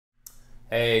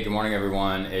Hey, good morning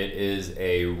everyone. It is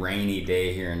a rainy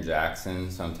day here in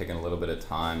Jackson, so I'm taking a little bit of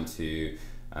time to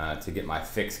get my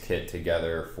fix kit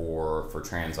together for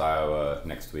TransIowa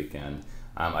next weekend.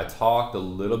 I talked a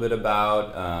little bit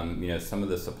about some of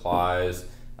the supplies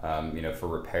for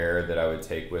repair that I would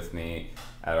take with me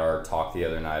at our talk the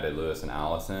other night at Lewis and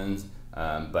Allison's.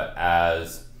 But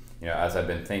as I've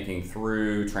been thinking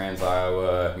through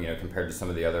TransIowa, compared to some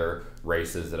of the other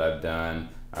races that I've done,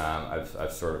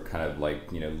 I've sort of kind of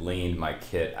leaned my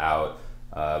kit out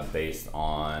based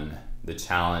on the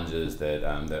challenges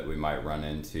that we might run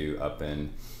into up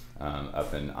in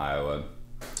Iowa.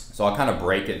 So I'll kind of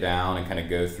break it down and kind of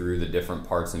go through the different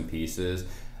parts and pieces.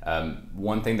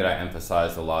 One thing that I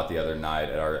emphasized a lot the other night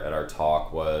at our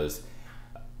talk was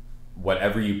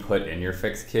whatever you put in your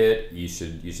fix kit, you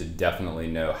should definitely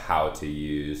know how to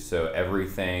use. So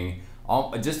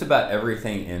just about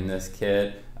everything in this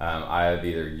kit, I have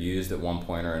either used at one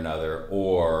point or another,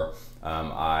 or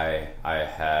I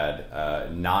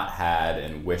had not had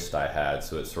and wished I had.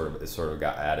 So it sort of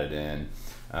got added in.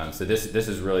 So this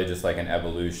is really just like an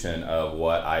evolution of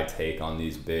what I take on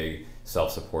these big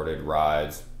self-supported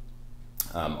rides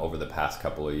over the past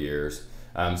couple of years.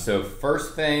 So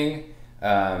first thing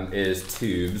is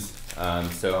tubes.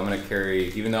 So I'm going to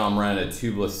carry, even though I'm running a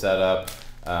tubeless setup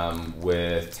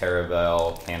with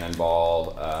Terravel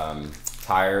Cannonball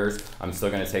tires, I'm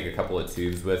still going to take a couple of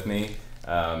tubes with me.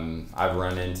 I've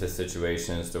run into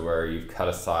situations to where you've cut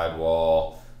a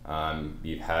sidewall,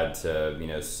 you've had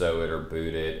to sew it or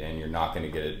boot it, and you're not going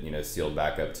to get it sealed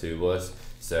back up tubeless.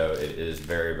 So it is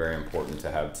very, very important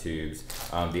to have tubes.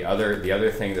 The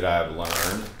other thing that I've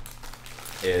learned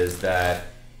is that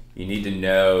you need to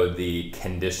know the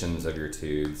conditions of your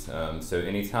tubes. So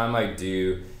anytime I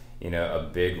do a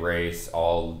big race,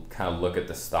 I'll kind of look at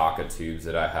the stock of tubes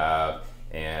that I have,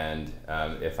 and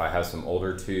if I have some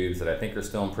older tubes that I think are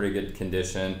still in pretty good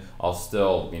condition, I'll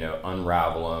still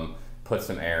unravel them, put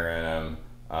some air in them,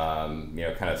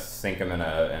 kind of sink them in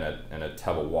a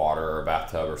tub of water or a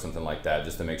bathtub or something like that,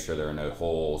 just to make sure there are no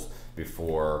holes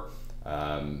before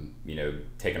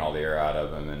taking all the air out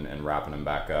of them and wrapping them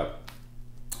back up.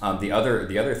 The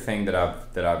other thing that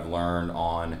I've learned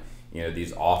on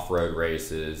these off-road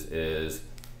races is,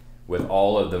 with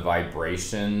all of the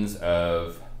vibrations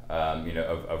of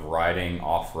riding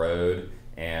off-road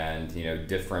and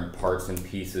different parts and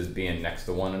pieces being next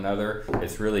to one another,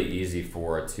 it's really easy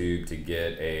for a tube to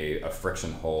get a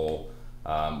friction hole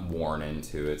worn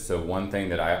into it. So one thing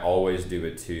that I always do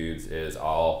with tubes is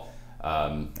I'll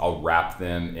wrap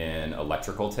them in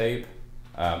electrical tape,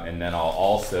 and then I'll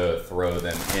also throw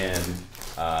them in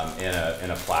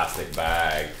a plastic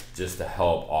bag just to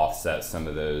help offset some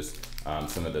of those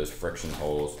friction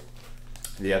holes.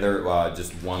 The other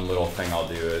just one little thing I'll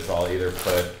do is I'll either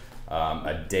put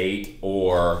a date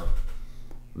or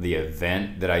the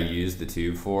event that I use the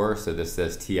tube for. So this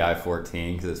says TI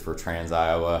 14 because it's for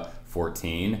TransIowa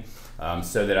 14,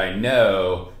 so that I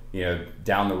know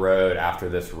down the road after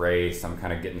this race, I'm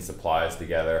kind of getting supplies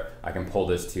together, I can pull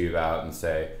this tube out and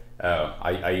say, oh,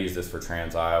 I use this for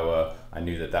TransIowa. I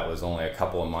knew that was only a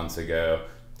couple of months ago,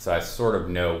 so I sort of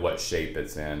know what shape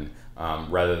it's in,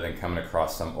 rather than coming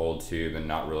across some old tube and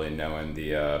not really knowing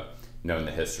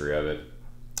the history of it.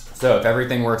 So if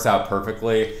everything works out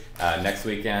perfectly, next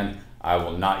weekend I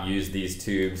will not use these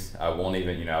tubes. I won't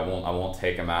even, I won't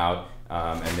take them out,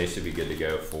 and they should be good to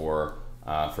go for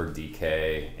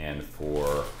DK and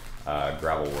for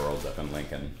Gravel Worlds up in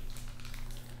Lincoln.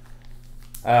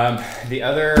 The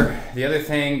other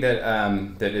thing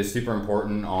that is super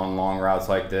important on long routes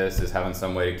like this is having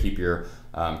some way to keep your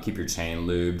chain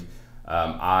lubed.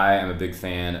 I am a big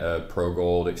fan of Pro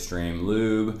Gold Extreme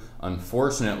Lube.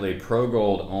 Unfortunately, Pro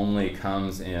Gold only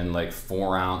comes in like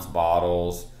 4-ounce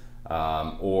bottles,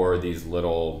 or these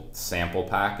little sample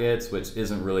packets, which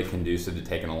isn't really conducive to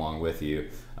taking along with you.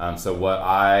 So what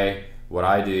I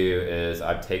do is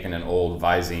I've taken an old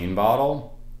Visine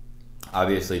bottle,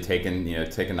 obviously taken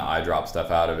the eye drop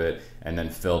stuff out of it, and then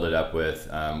filled it up with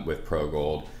Pro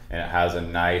Gold, and it has a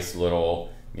nice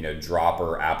little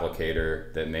dropper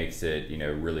applicator that makes it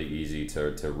really easy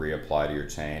to reapply to your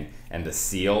chain, and the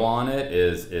seal on it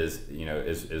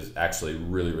is actually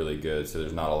really, really good, so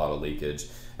there's not a lot of leakage.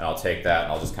 And I'll take that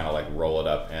and I'll just kind of like roll it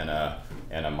up in a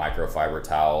microfiber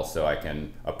towel so I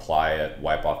can apply it,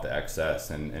 wipe off the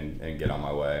excess, and get on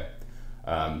my way.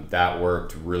 That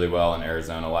worked really well in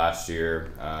Arizona last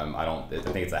year. I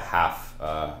think it's a half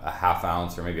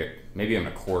ounce or maybe even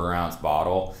a 1/4 ounce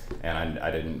bottle, and I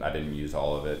didn't use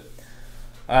all of it.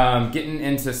 Getting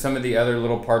into some of the other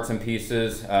little parts and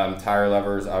pieces, tire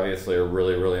levers obviously are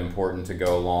really important to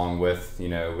go along with, you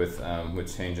know, with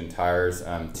changing tires.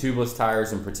 Tubeless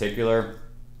tires in particular,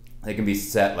 they can be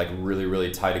set like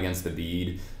really tight against the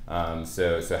bead.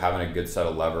 So having a good set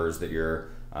of levers that you're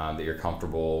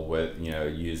comfortable with, you know,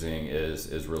 using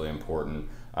is really important.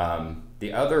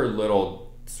 The other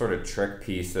little sort of trick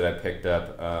piece that I picked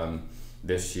up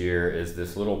this year is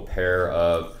this little pair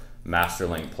of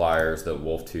Masterlink pliers that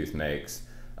Wolf Tooth makes.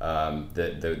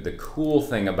 The cool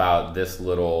thing about this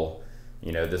little,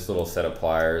 you know, this little set of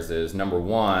pliers is, number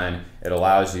one, it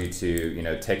allows you to, you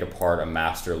know, take apart a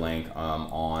Masterlink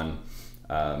on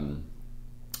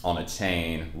a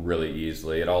chain really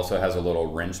easily. It also has a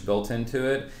little wrench built into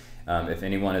it. If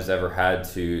anyone has ever had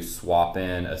to swap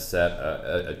in a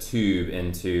tube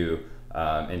into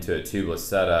a tubeless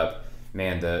setup,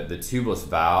 man, the tubeless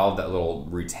valve, that little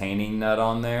retaining nut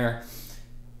on there,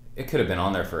 it could have been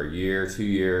on there for a year, 2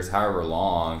 years, however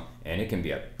long, and it can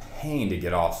be a pain to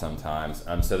get off sometimes.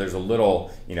 So there's a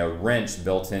little, you know, wrench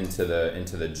built into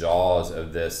the jaws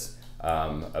of this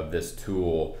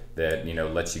tool that, you know,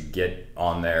 lets you get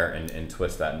on there and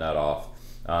twist that nut off.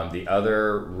 The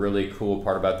other really cool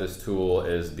part about this tool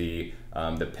is the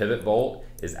pivot bolt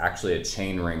is actually a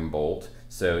chainring bolt.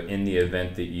 So in the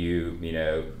event that you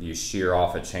shear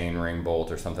off a chainring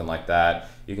bolt or something like that,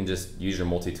 you can just use your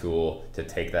multi-tool to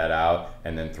take that out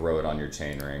and then throw it on your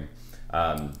chainring.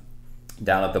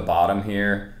 Down at the bottom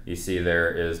here, you see there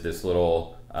is this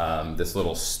little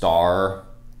star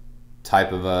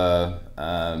type of a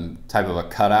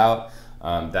cutout.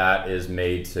 That is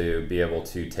made to be able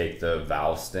to take the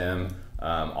valve stem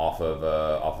off of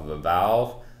a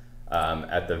valve.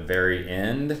 At the very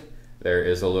end, there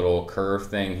is a little curve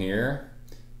thing here,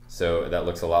 so that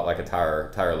looks a lot like a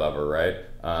tire lever, right?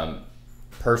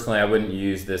 Personally, I wouldn't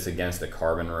use this against a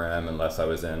carbon rim unless I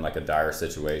was in like a dire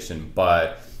situation,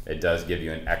 but it does give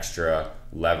you an extra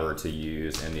lever to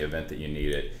use in the event that you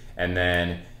need it. And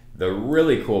then the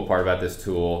really cool part about this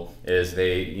tool is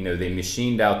they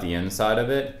machined out the inside of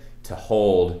it to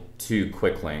hold 2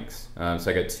 quick links.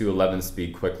 So I got 2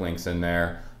 11-speed quick links in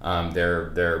there.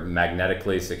 They're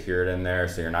magnetically secured in there,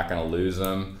 so you're not going to lose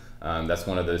them. That's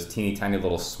one of those teeny tiny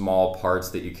little small parts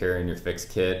that you carry in your fix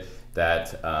kit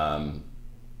that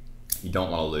you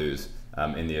don't want to lose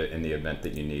in the event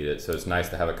that you need it. So it's nice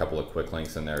to have a couple of quick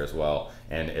links in there as well,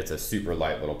 and it's a super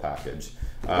light little package.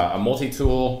 A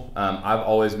multi-tool, I've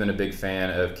always been a big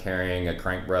fan of carrying a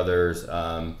Crank Brothers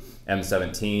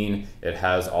M17. It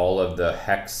has all of the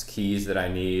hex keys that I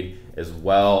need, as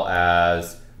well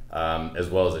as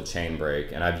a chain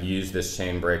brake. And I've used this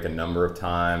chain brake a number of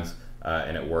times,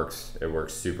 and it works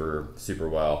super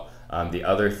well. The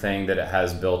other thing that it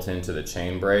has built into the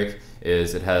chain brake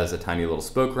is it has a tiny little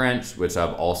spoke wrench, which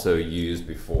I've also used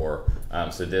before.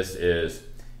 So this is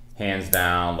hands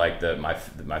down like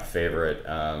my favorite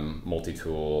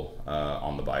multi-tool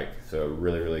on the bike. So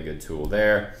really good tool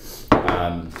there.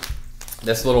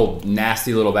 This little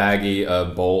nasty little baggie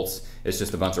of bolts, it's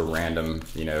just a bunch of random,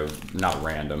 not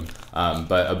random,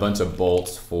 but a bunch of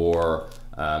bolts for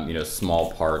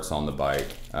small parts on the bike.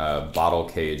 Bottle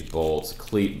cage bolts,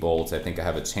 cleat bolts. I think I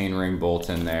have a chainring bolt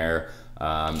in there.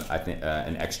 I think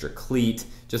an extra cleat,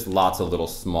 just lots of little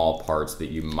small parts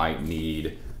that you might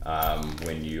need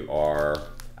when you are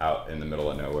out in the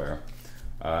middle of nowhere.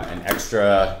 An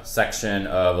extra section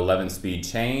of 11-speed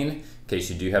chain in case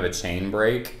you do have a chain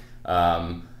brake.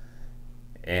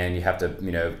 And you have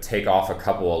to take off a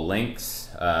couple of links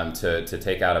to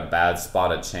take out a bad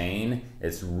spot of chain.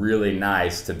 It's really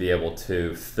nice to be able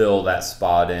to fill that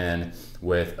spot in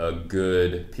with a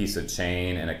good piece of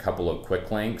chain and a couple of quick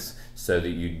links, so that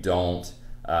you don't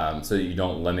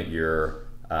limit your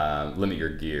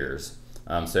gears.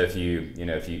 So if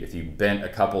you bent a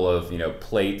couple of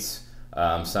plates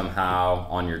somehow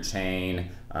on your chain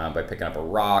by picking up a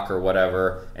rock or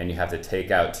whatever, and you have to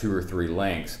take out 2 or 3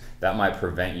 links, that might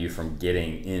prevent you from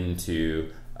getting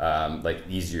into like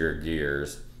easier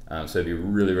gears. So it'd be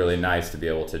really nice to be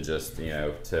able to just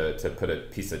to put a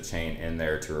piece of chain in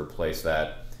there to replace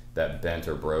that bent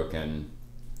or broken,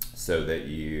 so that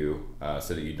you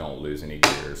don't lose any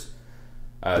gears.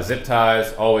 Zip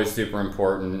ties, always super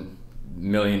important.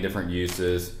 Million different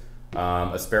uses.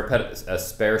 A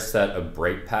spare set of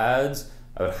brake pads,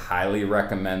 I would highly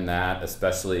recommend that,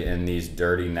 especially in these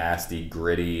dirty, nasty,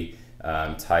 gritty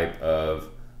type of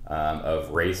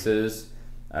races.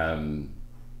 It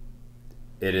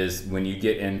is when you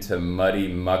get into muddy,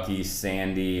 mucky,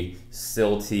 sandy,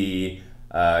 silty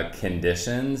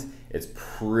conditions, it's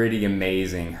pretty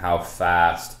amazing how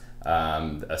fast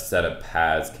a set of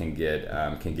pads can get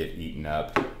eaten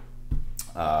up.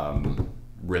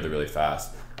 really, really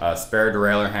fast. Spare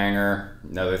derailleur hanger,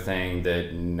 another thing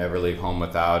that never leave home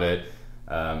without it.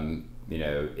 You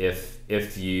know,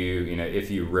 if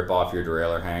you rip off your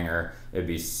derailleur hanger, it'd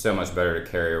be so much better to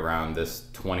carry around this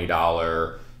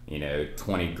 $20,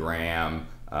 20 gram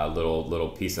little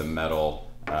piece of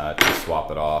metal to swap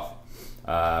it off.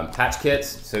 Patch kits.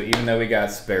 So even though we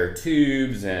got spare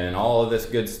tubes and all of this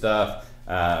good stuff,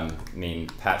 I mean,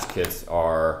 patch kits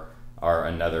are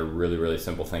another really, really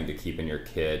simple thing to keep in your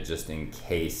kit, just in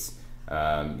case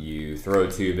you throw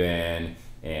a tube in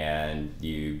and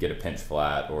you get a pinch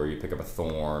flat, or you pick up a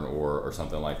thorn or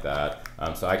something like that.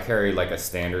 So I carry like a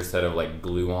standard set of like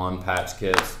glue-on patch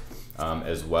kits,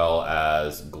 as well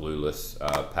as glueless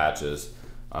patches.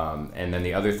 And then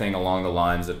the other thing along the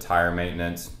lines of tire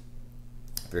maintenance,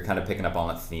 if you're kind of picking up on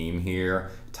a theme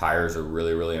here, tires are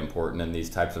really, really important in these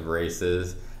types of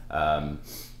races.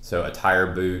 So a tire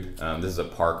boot, this is a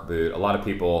park boot. A lot of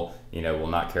people, will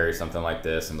not carry something like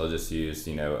this, and they'll just use,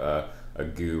 a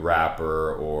goo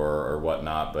wrapper or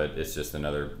whatnot, but it's just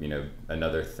another,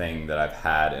 another thing that I've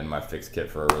had in my fixed kit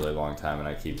for a really long time and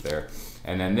I keep there.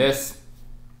 And then this,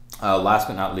 last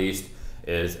but not least,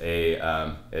 is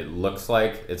it looks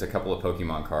like it's a couple of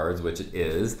Pokemon cards, which it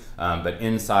is, but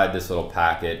inside this little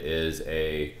packet is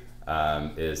a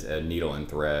needle and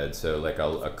thread, so like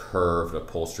a curved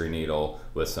upholstery needle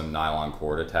with some nylon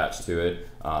cord attached to it,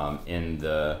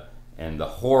 in the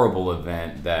horrible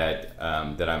event that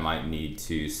I might need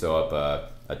to sew up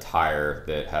a tire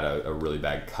that had a really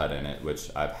bad cut in it,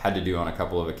 which I've had to do on a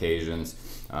couple of occasions.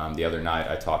 The other night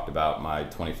I talked about my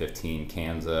 2015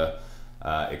 Kansas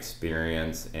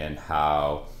experience and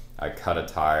how I cut a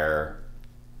tire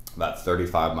about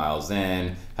 35 miles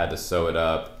in, had to sew it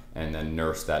up, and then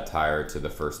nurse that tire to the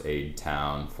first aid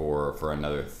town for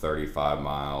another 35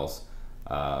 miles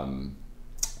to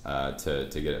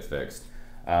get it fixed.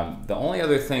 The only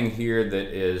other thing here that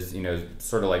is,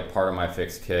 sort of like part of my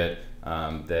fixed kit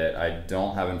that I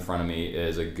don't have in front of me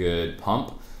is a good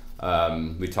pump.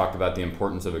 We talked about the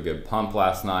importance of a good pump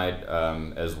last night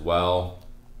as well.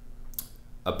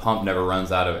 A pump never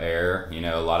runs out of air.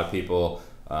 A lot of people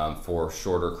for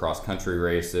shorter cross-country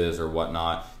races or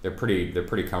whatnot, they're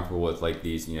pretty comfortable with like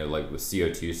these, like with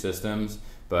CO2 systems.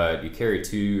 But you carry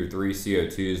 2 or 3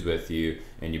 CO2s with you,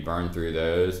 and you burn through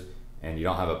those, and you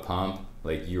don't have a pump,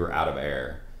 like you are out of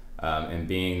air. And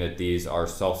being that these are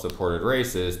self-supported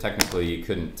races, technically you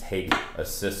couldn't take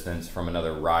assistance from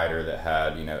another rider that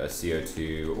had, a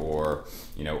CO2 or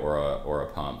a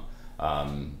pump.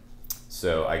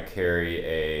 So I carry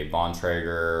a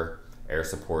Bontrager Air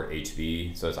Support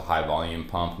HV, so it's a high volume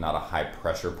pump, not a high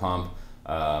pressure pump.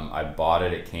 I bought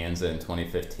it at Kansas in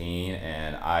 2015,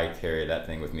 and I carry that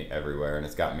thing with me everywhere, and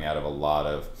it's got me out of a lot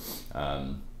of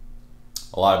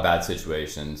bad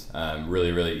situations.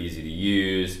 Really, really easy to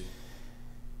use.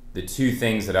 The two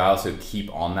things that I also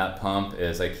keep on that pump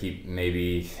is I keep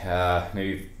maybe 4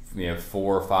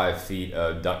 or 5 feet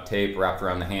of duct tape wrapped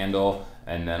around the handle,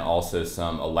 and then also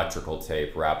some electrical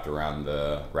tape wrapped around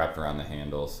the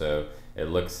handle. So it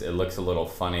looks a little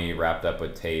funny wrapped up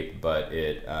with tape, but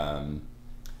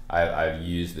I've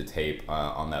used the tape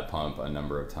on that pump a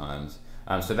number of times.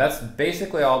 So that's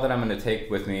basically all that I'm going to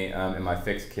take with me in my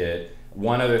fixed kit.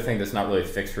 One other thing that's not really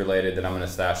fixed related that I'm going to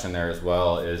stash in there as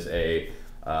well is a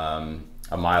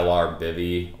Mylar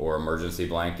bivy or emergency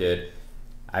blanket.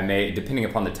 I may, depending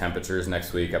upon the temperatures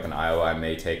next week up in Iowa, I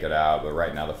may take it out, but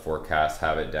right now the forecasts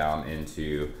have it down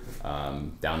into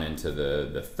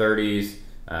the 30s.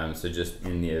 So just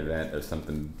in the event of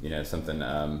something,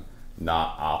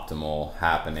 not optimal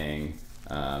happening,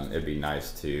 it'd be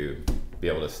nice to be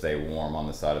able to stay warm on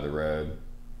the side of the road.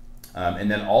 And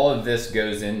then all of this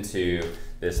goes into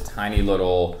this tiny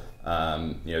little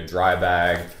dry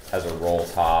bag, has a roll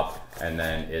top, and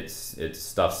then it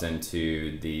stuffs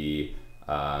into the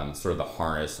sort of the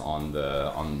harness on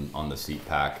the seat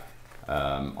pack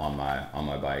on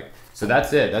my bike. So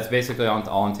that's it. That's basically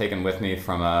all I'm taking with me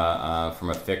from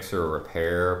a fix or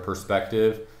repair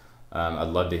perspective. I'd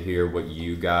love to hear what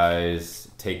you guys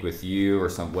take with you, or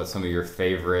what some of your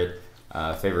favorite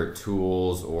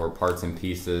tools or parts and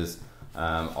pieces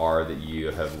are that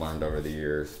you have learned over the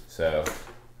years. So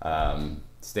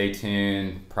stay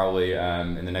tuned. Probably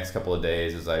in the next couple of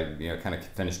days as I kind of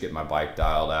finish getting my bike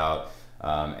dialed out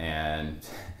and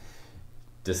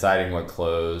deciding what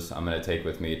clothes I'm going to take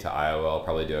with me to Iowa. I'll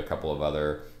probably do a couple of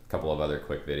other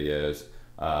quick videos.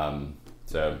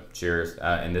 So cheers.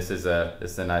 And this is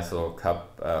a nice little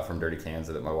cup from Dirty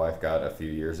Kansas that my wife got a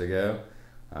few years ago.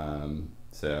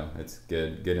 So it's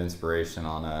good inspiration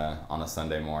on a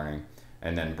Sunday morning.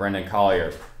 And then Brendan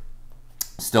Collier.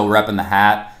 Still repping the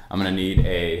hat. I'm gonna need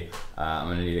a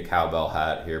cowbell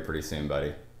hat here pretty soon,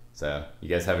 buddy. So you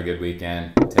guys have a good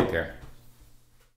weekend. Take care.